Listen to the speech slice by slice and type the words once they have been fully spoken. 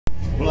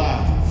Well,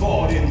 I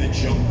fought in the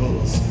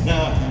jungles,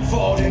 now I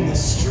fought in the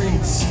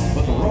streets,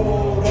 but the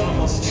road I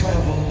must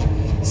travel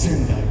is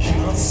in I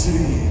cannot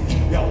see.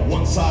 Yeah,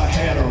 once I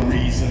had a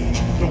reason,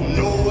 don't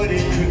know what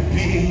it could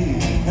be,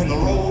 and the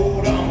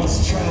road I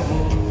must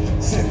travel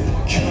is in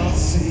I cannot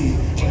see.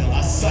 Well,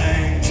 I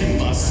sang to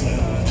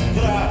myself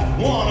that I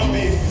wanna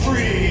be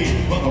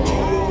free, but the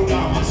road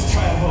I must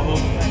travel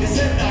is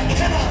in I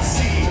cannot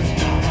see.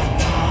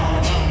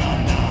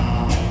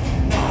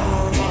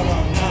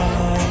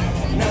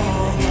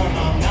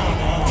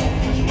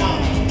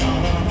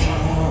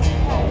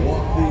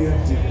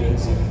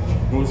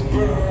 Was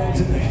burned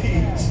in the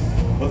heat,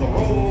 but the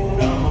road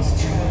I must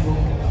travel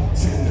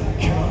is in I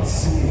cannot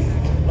see.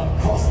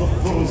 Across the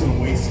frozen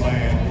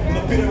wasteland, and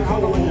the bitter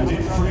cold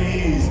it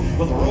freeze,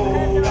 but the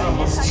road I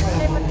must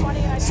travel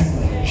is in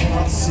I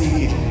cannot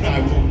see. And I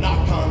will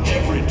knock on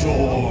every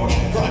door,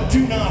 for I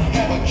do not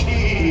have a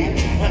key,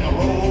 and the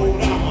road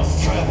I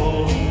must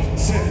travel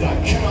is in I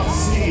cannot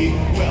see.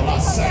 Well, I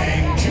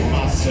sang to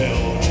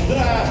myself that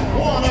I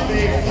want to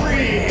be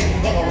free,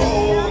 but the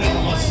road I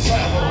must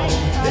travel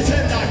is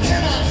in I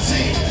cannot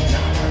see.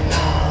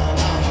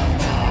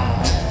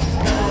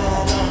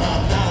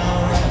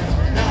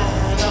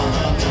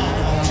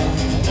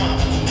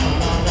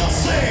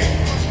 Sing.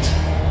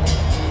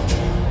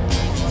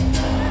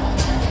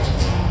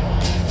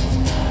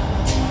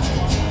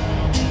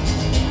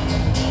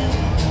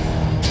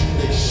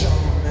 They shot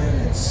a man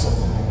in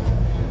soul,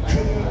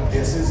 couldn't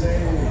guess his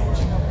age.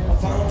 I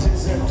found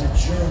his empty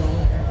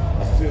journal,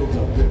 I filled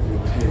up every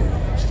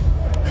page.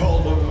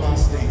 Called him my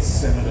state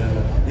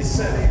senator, he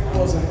said he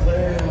wasn't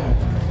there.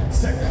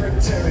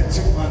 Secretary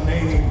took my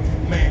name,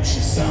 man, she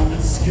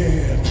sounded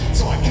scared.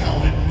 So I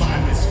counted my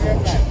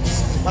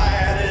misfortunes, I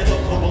added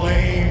up the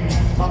blame.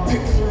 I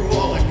picked through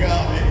all the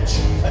garbage,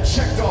 I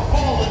checked off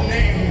all the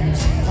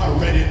names. I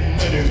read it in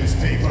the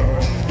newspaper,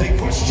 they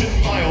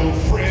questioned my old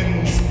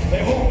friends.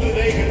 They hoped that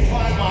they could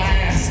find my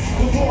ass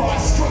before I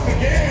struck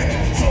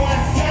again. So I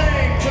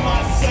sang to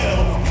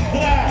myself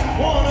that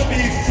I wanna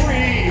be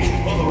free,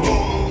 but the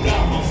road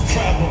I must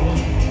travel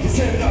is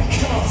in I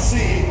cannot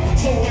see.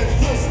 So when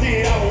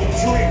thirsty I will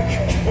drink,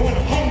 and when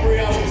hungry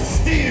I will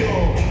steal,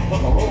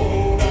 but the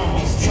road I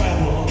must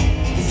travel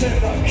is in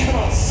I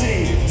cannot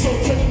see. So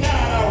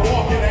tonight I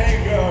walk in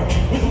anger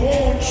with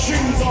worn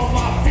shoes on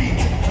my feet,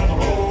 and the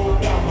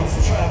road I must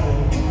travel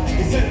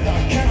is in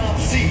I cannot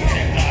see.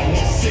 And I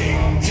will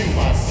sing to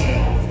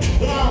myself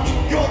that I'm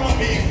gonna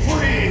be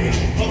free,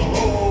 but the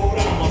road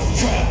I must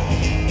travel.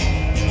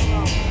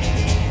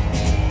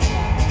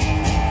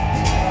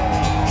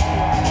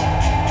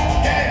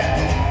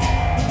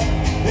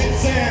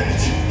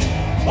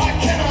 I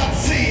cannot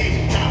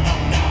see. Na, na,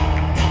 na,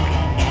 na,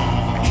 na,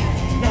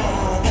 na,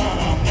 na,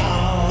 na,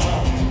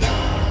 na.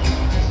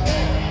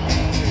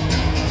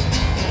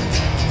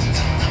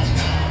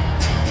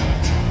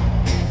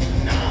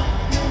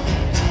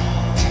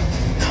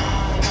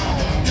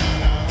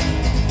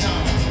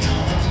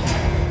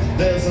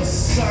 There's a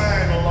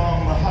sign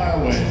along the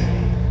highway,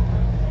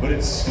 but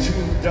it's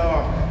too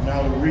dark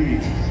now to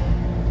read.